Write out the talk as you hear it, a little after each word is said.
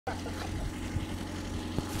Out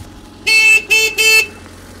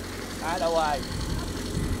of the way.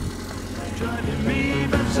 Driving me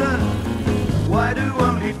berserk. Why do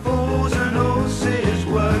only fools and horses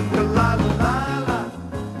work? La la la la,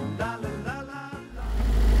 la la la la.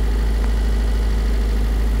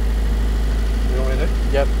 You know what we do?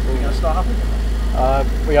 Yep. You gonna start up?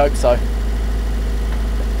 We hope so.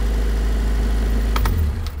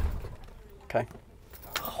 Okay.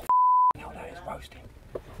 Oh, hell, that is roasting.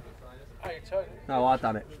 No, I've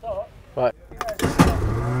done it. Right.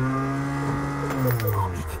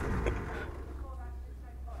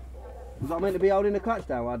 Was I meant to be holding the clutch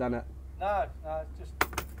down while I done it? No, it's just.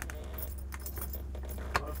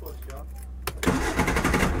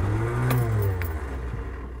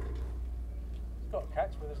 It's got a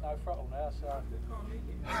catch, but there's no throttle now, so.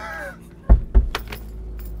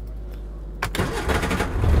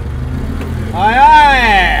 Aye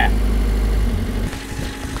aye!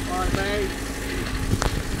 Alright mate.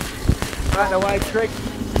 Right the way, trick.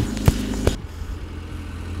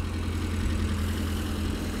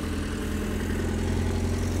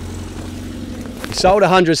 We sold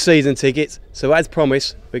 100 season tickets, so as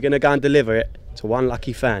promised, we're going to go and deliver it to one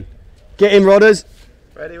lucky fan. Get in, Rodders.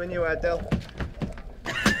 Ready when you are, Del.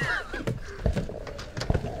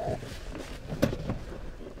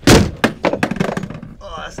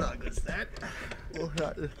 Oh, that's not a good start. Oh,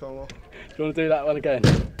 right, this come off. Do you want to do that one again?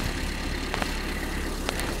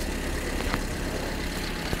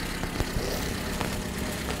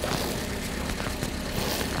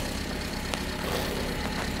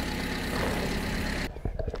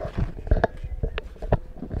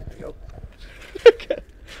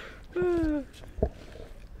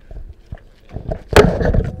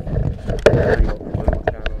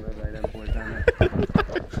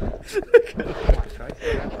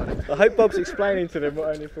 I hope Bob's explaining to them what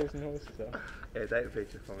only fools and horses are. Yeah, take a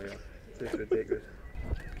picture for me. This is ridiculous.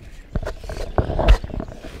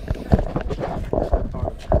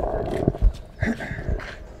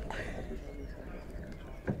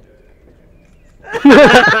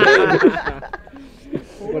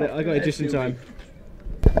 I got it just in time.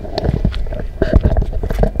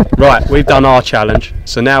 Right, we've done our challenge,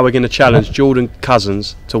 so now we're going to challenge Jordan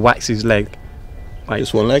Cousins to wax his leg. Wait.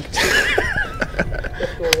 Just one leg.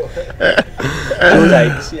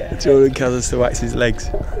 Legs, yeah. Jordan Cousins to wax his legs.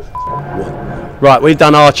 Right, we've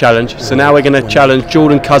done our challenge, so now we're going to challenge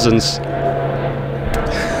Jordan Cousins. Fly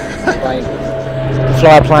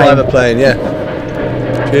a plane. Fly the plane, yeah.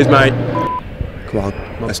 Cheers, mate. Come on,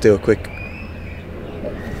 let's do it quick.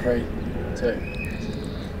 3, 2.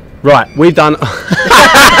 Right, we've done.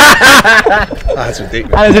 That's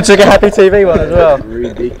ridiculous. And it took a happy TV one as well.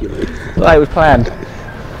 Ridiculous. Like it was planned.